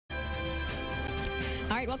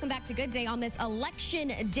All right, welcome back to Good Day on this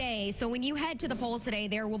election day. So when you head to the polls today,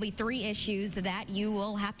 there will be 3 issues that you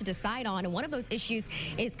will have to decide on. And one of those issues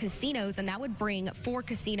is casinos, and that would bring 4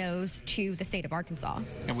 casinos to the state of Arkansas.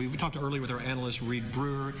 And we talked earlier with our analysts, Reed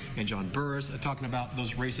Brewer and John Burris, talking about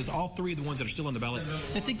those races. All 3 of the ones that are still on the ballot,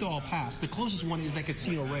 I think they'll all pass. The closest one is that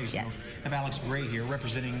casino race. Yes. Of Alex Gray here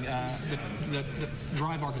representing the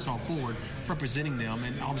Drive Arkansas Forward, representing them.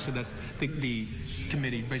 And obviously that's the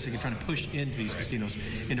committee basically trying to push into these casinos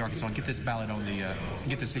into Arkansas and get this ballot on the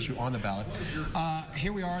get this issue on the ballot.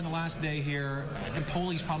 Here we are on the last day here, and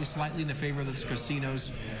polling's probably slightly in the favor of those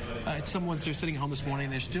casinos. Someone's there sitting at home this morning.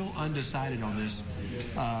 They're still undecided on this.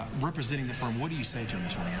 Representing the firm, what do you say to them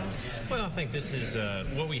this morning, Alex? Well, I think this is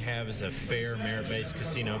what we have is a fair merit-based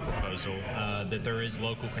casino proposal that there is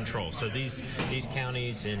local control. So these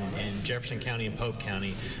counties in Jefferson County and Pope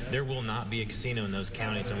County, there will not be a casino in those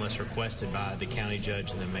counties unless requested by the county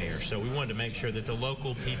judge and the mayor. So we wanted to make sure that the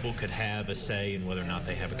local people could have a say in whether or not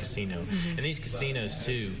they have a casino. And these casinos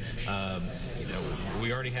too,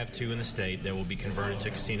 we already have 2 in the state that will be converted to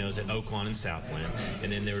casinos at Oaklawn and Southland,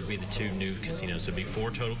 and then there would be the 2 new casinos. So it'd be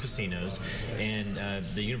 4 total casinos. And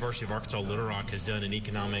the University of Arkansas Little Rock has done an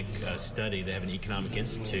economic study. They have an economic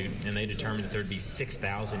institute, and they determined that there'd be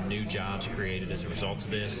 6,000 new jobs created as a result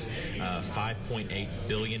of this. $5.8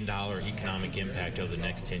 billion economic impact over the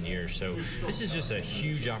next 10 years. So this is just a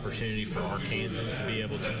huge opportunity for Arkansans to be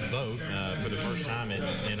able to vote for the first time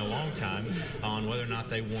in a long time on whether or not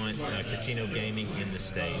they want casino gaming in the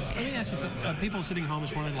state. Let me ask you something. People sitting home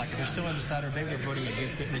this morning, like if they're still undecided, maybe they're voting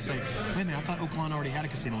against it, and they say, wait a minute, I thought Oaklawn already had a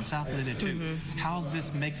casino, and Southland did too. How does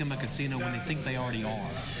this make them a casino when they think they already are?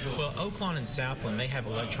 Well, Oaklawn and Southland, they have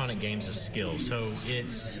electronic games of skill, so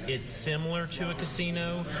it's similar to a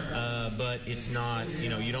casino, but it's not,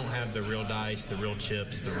 you don't have the real dice, the real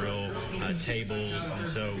chips, the real tables. And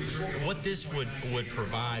so what this would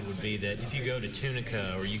provide would be that if you go to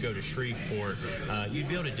Tunica or you go to Shreveport, you'd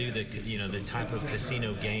be able to do the type of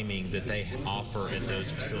casino gaming that they offer at those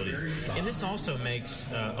facilities. And this also makes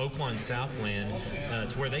Oaklawn Southland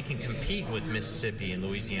to where they can compete with Mississippi and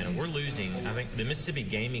Louisiana. We're losing, I think the Mississippi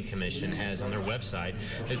Gaming Commission has on their website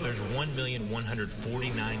that there's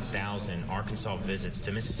 1,149,000 Arkansas visits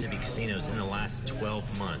to Mississippi casinos in the last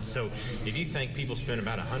 12 months. So if you think people spend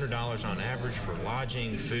about $100 on average for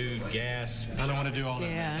lodging, food, gas. I don't want to do all that.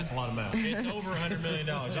 Yeah. That's a lot of math. It's over $100 million.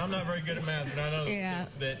 I'm not very good at math, but I know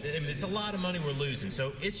that it's a lot of money we're losing.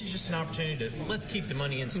 So it's just an opportunity to let's keep the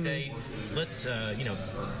money in state. Let's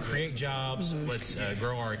create jobs. Let's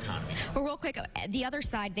grow our economy. Well, real quick, the other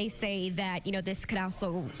side, they say that this could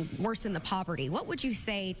also worsen the poverty. What would you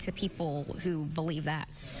say to people who believe that?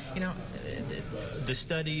 The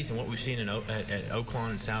studies and what we've seen at Oaklawn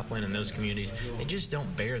and Southland and those communities, they just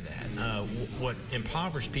don't bear that. What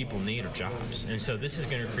impoverished people need are jobs, and so this is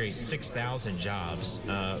going to create 6,000 jobs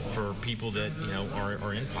for people that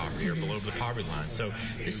are in poverty or below the poverty line. So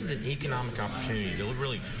this is an economic opportunity to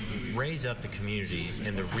really raise up the communities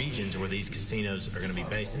and the regions where these casinos are going to be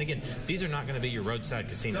based. And again, these are not going to be your roadside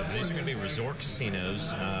casinos. These are going to be resort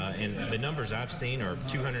casinos, and the numbers I've seen are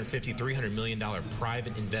 $250, $300 million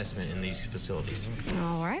private investment in these facilities.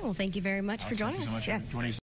 All right. Well, thank you very much for joining us. Thank you so much for joining us.